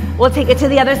 lift. We'll take it to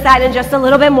the other side in just a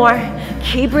little bit more.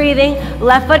 Keep breathing.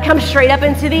 Left foot comes straight up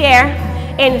into the air.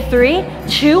 In 3,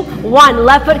 2, 1.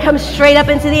 Left foot comes straight up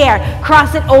into the air.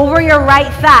 Cross it over your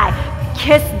right thigh.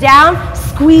 Kiss down,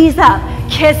 squeeze up.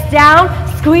 Kiss down,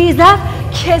 squeeze up.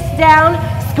 Kiss down,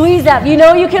 squeeze up. You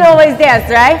know you can always dance,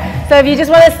 right? So if you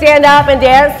just want to stand up and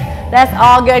dance, that's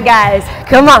all good, guys.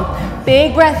 Come on.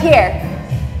 Big breath here.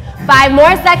 5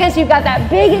 more seconds. You've got that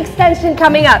big extension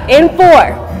coming up. In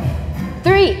 4,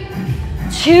 3,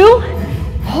 2,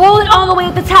 hold it all the way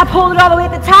at the top, hold it all the way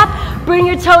at the top. Bring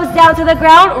your toes down to the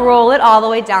ground, roll it all the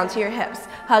way down to your hips.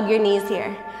 Hug your knees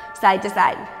here, side to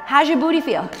side. How's your booty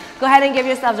feel? Go ahead and give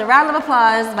yourselves a round of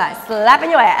applause by slapping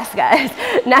your ass, guys.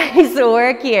 Nice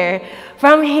work here.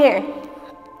 From here,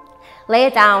 lay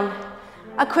it down.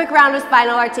 A quick round of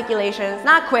spinal articulations.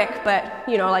 Not quick, but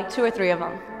you know, like 2 or 3 of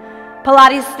them.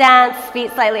 Pilates stance,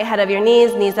 feet slightly ahead of your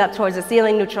knees up towards the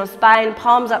ceiling, neutral spine,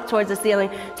 palms up towards the ceiling.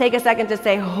 Take a second to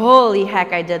say, holy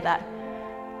heck, I did that.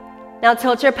 Now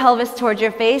tilt your pelvis towards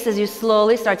your face as you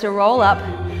slowly start to roll up,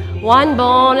 one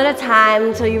bone at a time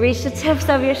until you reach the tips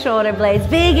of your shoulder blades.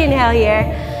 Big inhale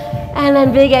here, and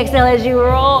then big exhale as you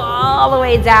roll all the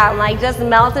way down, like just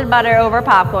melted butter over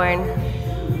popcorn.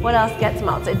 What else gets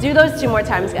melted? Do those 2 more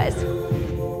times, guys.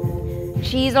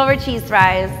 Cheese over cheese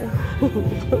fries.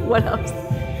 What else?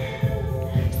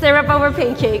 Syrup over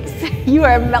pancakes. You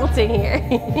are melting here.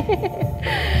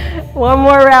 One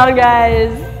more round,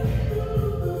 guys.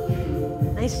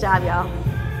 Nice job, y'all.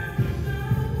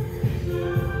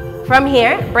 From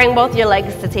here, bring both your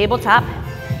legs to tabletop.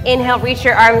 Inhale, reach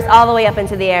your arms all the way up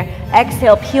into the air.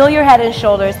 Exhale, peel your head and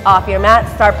shoulders off your mat.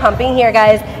 Start pumping here,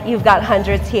 guys. You've got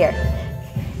hundreds here.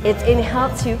 It's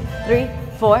inhale, 2, 3,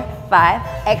 4,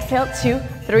 5. Exhale, 2,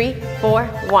 3, 4,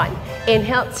 1.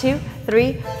 Inhale, 2,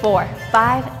 3, 4,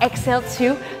 5. Exhale,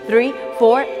 2, 3,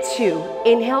 4, 2.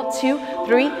 Inhale, 2,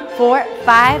 3, 4,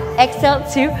 5. Exhale,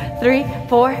 2, 3,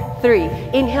 4, 3.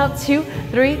 Inhale, 2,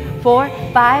 3, 4,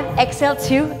 5. Exhale,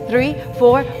 2, 3,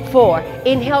 4, 4.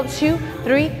 Inhale, 2,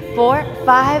 3, 4,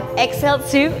 5. Exhale,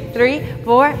 2, 3,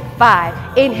 4,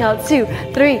 5. Inhale, 2,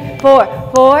 3,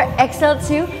 4, 4. Exhale,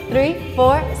 2, 3,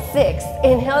 4, 6.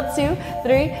 Inhale, 2,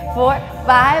 3, 4,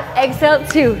 5. Exhale,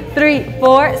 2, 3,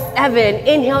 4, 7.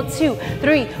 Inhale, 2,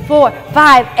 3, 4,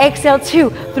 5. Exhale, 2,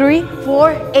 3,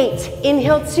 4, 8.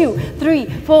 Inhale, 2, 3,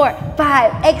 4,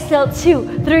 5. Exhale,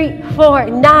 2, 3, 4,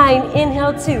 9.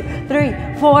 Inhale, 2,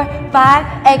 3, 4,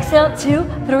 5. Exhale, 2,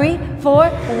 3, 4,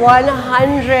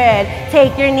 100.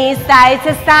 Take your knees side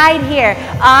to side here.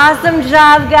 Awesome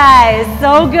job, guys.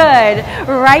 So good.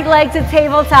 Right leg to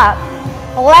tabletop.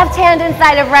 Left hand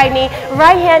inside of right knee,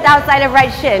 right hand outside of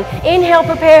right shin. Inhale,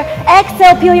 prepare.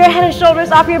 Exhale, peel your head and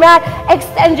shoulders off your mat.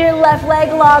 Extend your left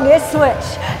leg long. It's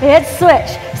switch. It's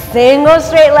switch. Single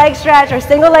straight leg stretch, or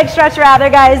single leg stretch rather,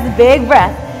 guys. Big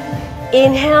breath.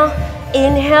 Inhale,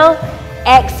 inhale,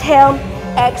 exhale,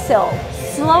 exhale.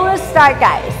 Slow to start,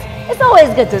 guys. It's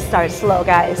always good to start slow,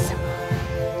 guys.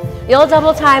 You'll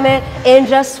double time it in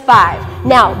just 5.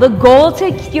 Now, the goal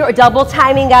to your double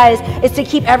timing, guys, is to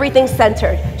keep everything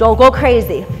centered. Don't go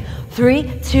crazy.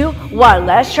 3, 2, 1.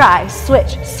 Let's try.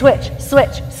 Switch, switch,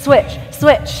 switch, switch,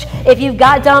 switch. If you've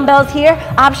got dumbbells here,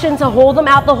 option to hold them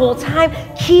out the whole time.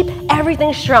 Keep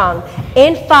everything strong.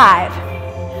 In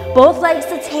 5. Both legs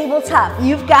to tabletop.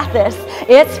 You've got this.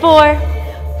 It's 4,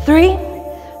 3,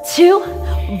 2,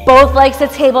 both legs to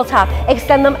tabletop.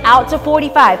 Extend them out to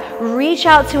 45. Reach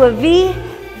out to a V,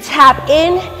 tap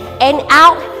in and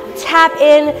out, tap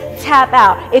in, tap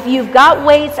out. If you've got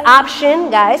weights, option,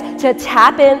 guys, to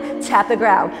tap in, tap the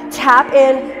ground. Tap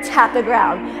in, tap the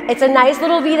ground. It's a nice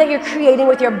little V that you're creating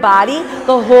with your body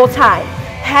the whole time.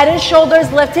 Head and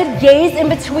shoulders lifted, gaze in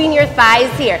between your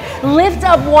thighs here. Lift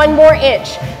up 1 more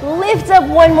inch. Lift up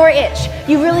 1 more inch.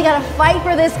 You really gotta fight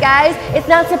for this, guys. It's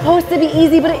not supposed to be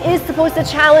easy, but it is supposed to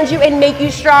challenge you and make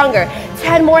you stronger.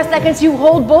 10 more seconds. You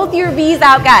hold both your V's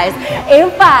out, guys.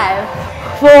 In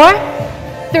 5,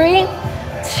 4, 3,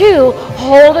 2,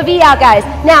 hold a V out, guys.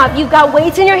 Now, if you've got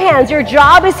weights in your hands, your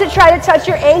job is to try to touch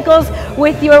your ankles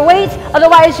with your weights.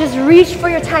 Otherwise, just reach for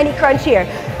your tiny crunch here.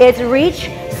 It's reach,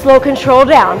 slow control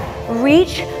down.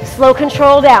 Reach, slow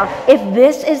control down. If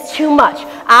this is too much,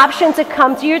 option to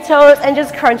come to your toes and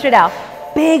just crunch it out.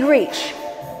 Big reach.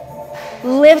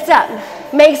 Lift up.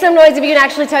 Make some noise if you can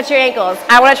actually touch your ankles.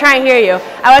 I want to try and hear you.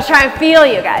 I want to try and feel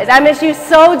you, guys. I miss you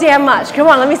so damn much. Come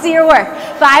on, let me see your work.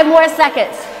 5 more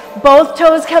seconds. Both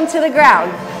toes come to the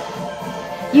ground.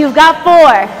 You've got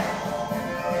 4,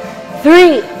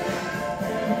 3,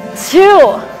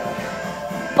 2.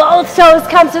 Both toes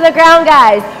come to the ground,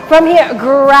 guys. From here,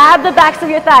 grab the backs of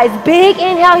your thighs. Big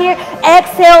inhale here.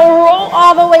 Exhale, roll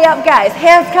all the way up, guys.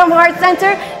 Hands come heart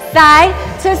center, side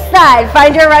to side.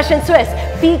 Find your Russian twist.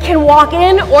 Feet can walk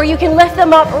in, or you can lift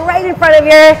them up right in front of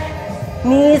your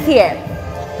knees here.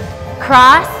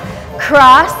 Cross,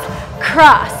 cross,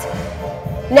 cross.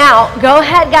 Now, go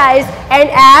ahead, guys, and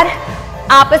add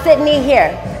opposite knee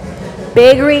here.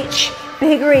 Big reach,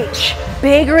 big reach,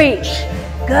 big reach.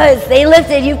 Good, stay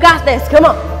lifted, you've got this. Come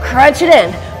on, crunch it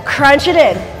in, crunch it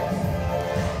in.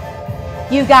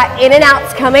 You've got in and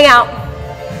outs coming out.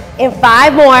 In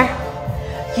 5 more.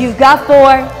 You've got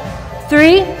 4,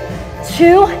 3,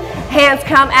 2, hands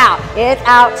come out. It's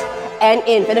out and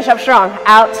in. Finish up strong,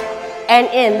 out and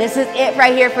in. This is it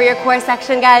right here for your core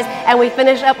section, guys. And we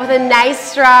finish up with a nice,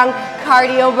 strong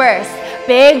cardio burst.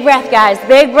 Big breath, guys,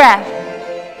 big breath.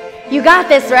 You got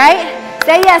this, right?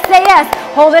 Say yes, say yes.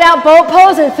 Hold it out, boat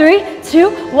pose in 3,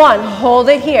 2, 1. Hold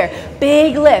it here.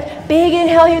 Big lift. Big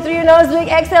inhale here through your nose. Big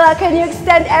exhale out. Can you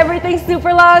extend everything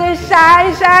super long and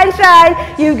shine, shine,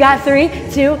 shine? You got 3,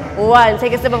 2, 1.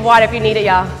 Take a sip of water if you need it,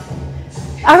 y'all.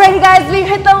 Alrighty, guys, we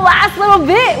hit the last little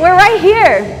bit. We're right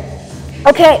here.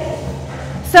 Okay,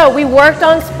 so we worked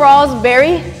on sprawls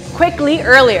very quickly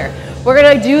earlier. We're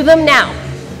gonna do them now.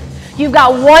 You've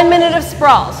got 1 minute of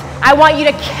sprawls. I want you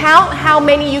to count how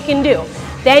many you can do.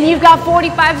 Then you've got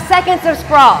 45 seconds of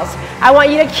sprawls. I want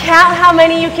you to count how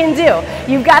many you can do.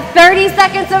 You've got 30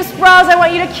 seconds of sprawls. I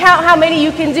want you to count how many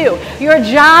you can do. Your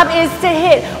job is to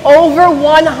hit over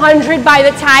 100 by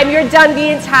the time you're done the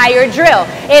entire drill.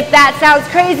 If that sounds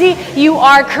crazy, you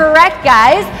are correct,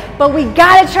 guys. But we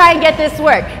gotta try and get this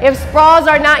work. If sprawls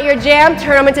are not your jam,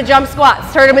 turn them into jump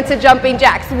squats, turn them into jumping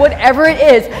jacks, whatever it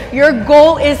is. Your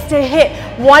goal is to hit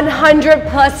 100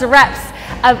 plus reps.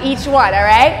 of each one, all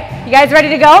right? You guys ready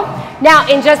to go? Now,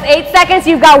 in just 8 seconds,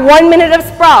 you've got 1 minute of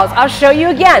sprawls. I'll show you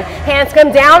again. Hands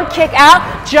come down, kick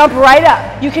out, jump right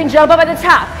up. You can jump up at the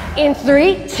top. In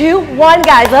 3, 2, 1,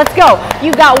 guys, let's go.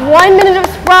 You've got 1 minute of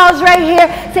sprawls right here.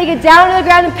 Take it down to the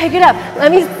ground and pick it up.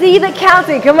 Let me see the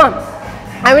counting, come on.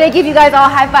 I'm gonna give you guys all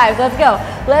high fives, let's go.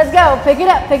 Let's go, pick it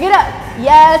up, pick it up.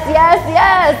 Yes, yes,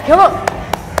 yes, come on.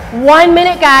 1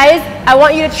 minute, guys. I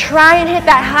want you to try and hit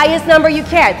that highest number you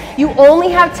can. You only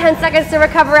have 10 seconds to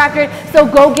recover after it, so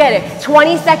go get it.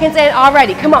 20 seconds in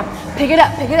already. Come on, pick it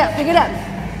up, pick it up, pick it up.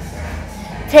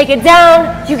 Take it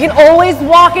down. You can always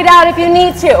walk it out if you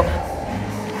need to.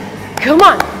 Come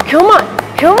on, come on,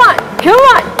 come on, come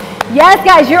on. Yes,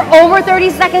 guys, you're over 30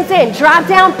 seconds in. Drop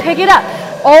down, pick it up.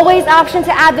 Always option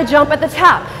to add the jump at the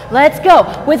top. Let's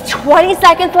go. With 20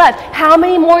 seconds left, how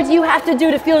many more do you have to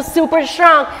do to feel super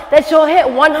strong that you'll hit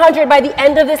 100 by the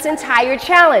end of this entire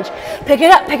challenge? Pick it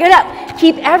up, pick it up.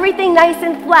 Keep everything nice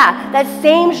and flat. That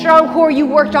same strong core you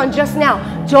worked on just now.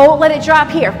 Don't let it drop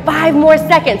here. 5 more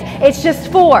seconds. It's just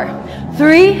 4,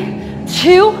 3,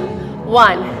 2,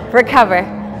 1. Recover.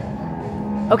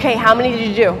 Okay, how many did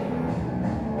you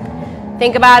do?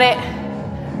 Think about it.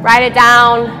 Write it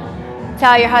down.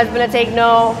 Tell your husband to take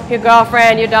note, your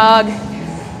girlfriend, your dog.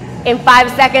 In 5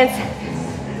 seconds,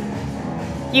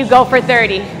 you go for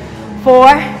 30.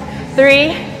 4,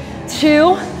 3,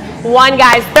 2, 1,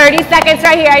 guys. 30 seconds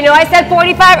right here. I know I said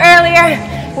 45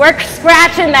 earlier. We're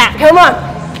scratching that. Come on.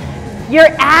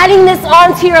 You're adding this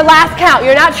on to your last count.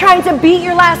 You're not trying to beat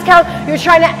your last count. You're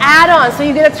trying to add on so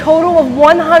you get a total of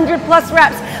 100 plus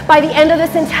reps by the end of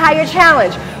this entire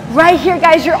challenge. Right here,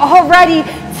 guys, you're already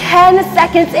 10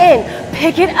 seconds in.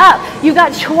 Pick it up. You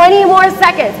got 20 more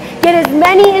seconds. Get as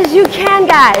many as you can,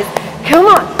 guys. Come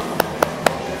on.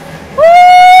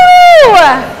 Woo!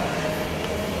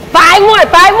 5 more,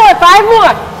 5 more, 5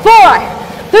 more. 4,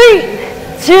 3,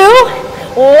 2,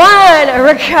 1.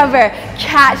 Recover.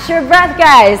 Catch your breath,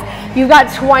 guys. You've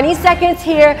got 20 seconds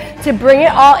here to bring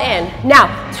it all in.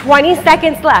 Now, 20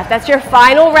 seconds left. That's your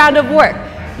final round of work.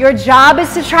 Your job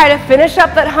is to try to finish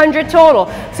up that 100 total.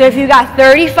 So if you got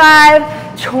 35,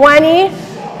 20,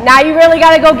 now you really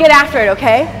got to go get after it,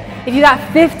 okay? If you got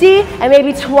 50 and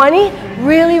maybe 20,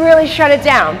 really shut it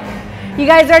down. You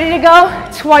guys ready to go?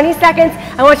 20 seconds.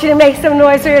 I want you to make some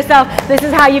noise for yourself. This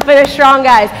is how you finish strong,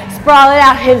 guys. Sprawl it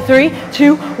out in 3,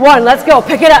 2, 1. Let's go.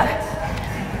 Pick it up.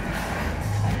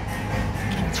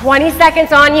 20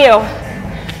 seconds on you.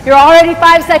 You're already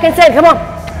 5 seconds in. Come on.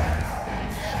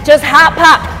 Just hop,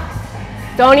 pop.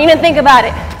 Don't even think about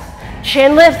it.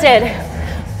 Chin lifted.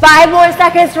 5 more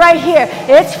seconds right here.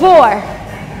 It's 4.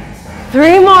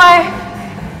 3 more.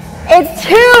 It's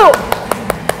 2.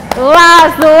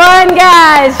 Last one,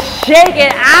 guys. Shake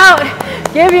it out.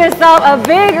 Give yourself a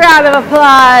big round of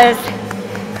applause.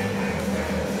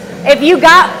 If you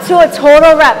got to a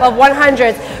total rep of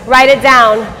 100s, write it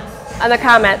down on the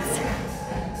comments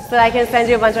so that I can send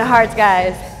you a bunch of hearts,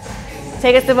 guys.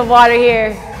 Take a sip of water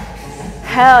here.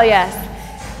 Hell yes.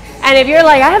 And if you're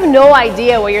like, I have no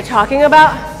idea what you're talking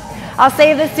about, I'll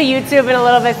save this to YouTube in a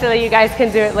little bit so that you guys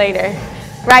can do it later.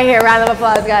 Right here, round of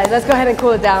applause, guys. Let's go ahead and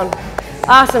cool it down.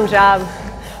 Awesome job.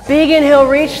 Big inhale,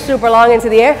 reach super long into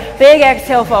the air. Big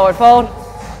exhale, forward fold.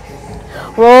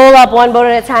 Roll up one boat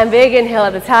at a time. Big inhale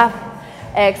at the top.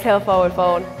 Exhale, forward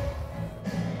fold.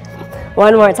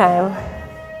 One more time.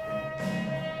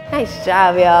 Nice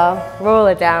job, y'all. Roll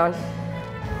it down.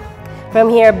 From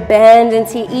here, bend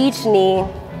into each knee,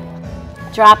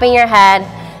 dropping your head,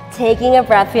 taking a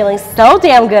breath, feeling so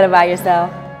damn good about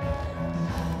yourself.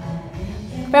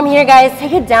 From here, guys,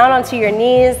 take it down onto your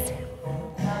knees.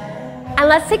 And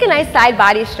let's take a nice side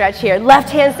body stretch here. Left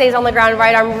hand stays on the ground,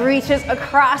 right arm reaches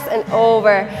across and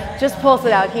over. Just pulse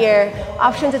it out here.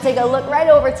 Option to take a look right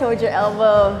over towards your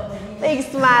elbow. Big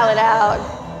smile it out.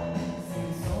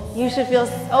 You should feel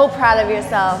so proud of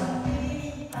yourself.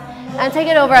 And take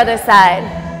it over other side.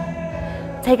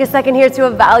 Take a second here to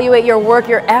evaluate your work,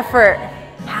 your effort.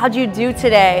 How'd you do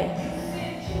today?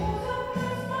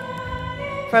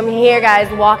 From here,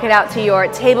 guys, walk it out to your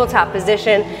tabletop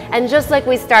position. And just like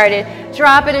we started,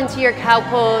 drop it into your cow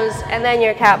pose and then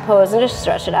your cat pose and just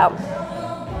stretch it out.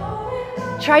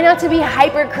 Try not to be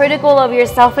hypercritical of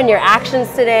yourself and your actions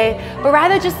today, but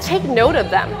rather just take note of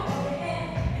them.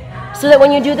 So that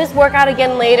when you do this workout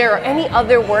again later or any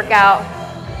other workout,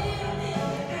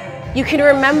 you can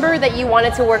remember that you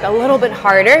wanted to work a little bit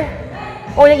harder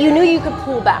or that you knew you could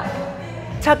pull back.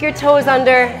 Tuck your toes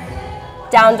under,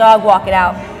 down dog, walk it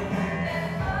out.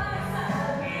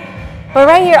 But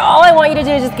right here, all I want you to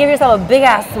do is just give yourself a big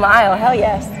ass smile. Hell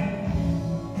yes.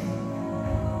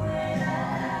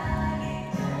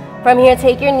 From here,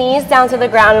 take your knees down to the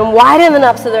ground and widen them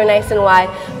up so they're nice and wide.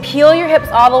 Peel your hips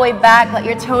all the way back, let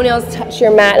your toenails touch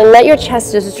your mat, and let your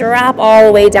chest just drop all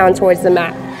the way down towards the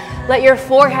mat. Let your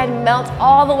forehead melt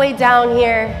all the way down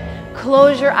here.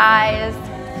 Close your eyes.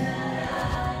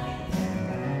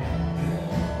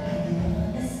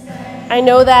 I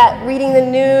know that reading the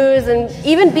news and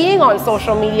even being on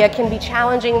social media can be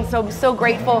challenging, so I'm so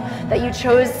grateful that you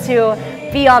chose to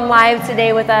be on live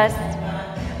today with us.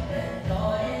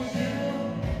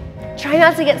 Try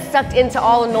not to get sucked into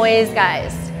all the noise,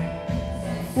 guys.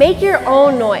 Make your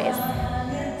own noise.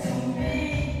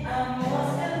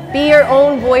 Be your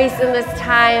own voice in this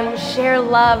time. Share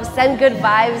love, send good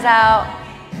vibes out.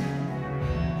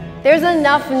 There's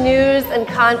enough news and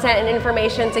content and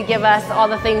information to give us all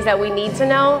the things that we need to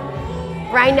know.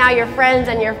 Right now, your friends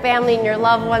and your family and your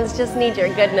loved ones just need your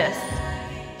goodness.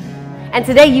 And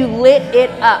today you lit it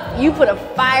up. You put a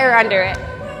fire under it.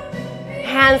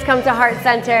 Hands come to heart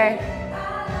center.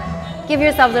 Give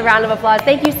yourselves a round of applause.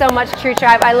 Thank you so much, True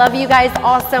Tribe. I love you guys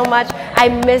all so much. I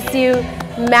miss you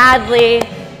madly.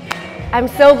 I'm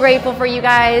so grateful for you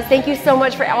guys. Thank you so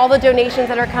much for all the donations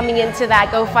that are coming into that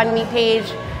GoFundMe page.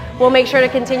 We'll make sure to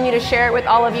continue to share it with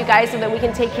all of you guys so that we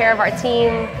can take care of our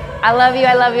team. I love you,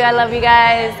 I love you, I love you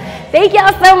guys. Thank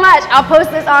y'all so much. I'll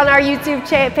post this on our YouTube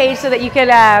page so that you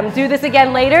can do this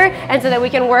again later and so that we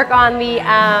can work on the,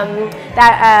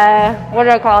 what do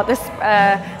I call it, this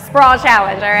sprawl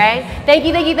challenge, all right? Thank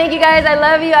you guys. I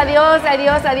love you. Adios,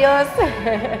 adios,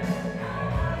 adios.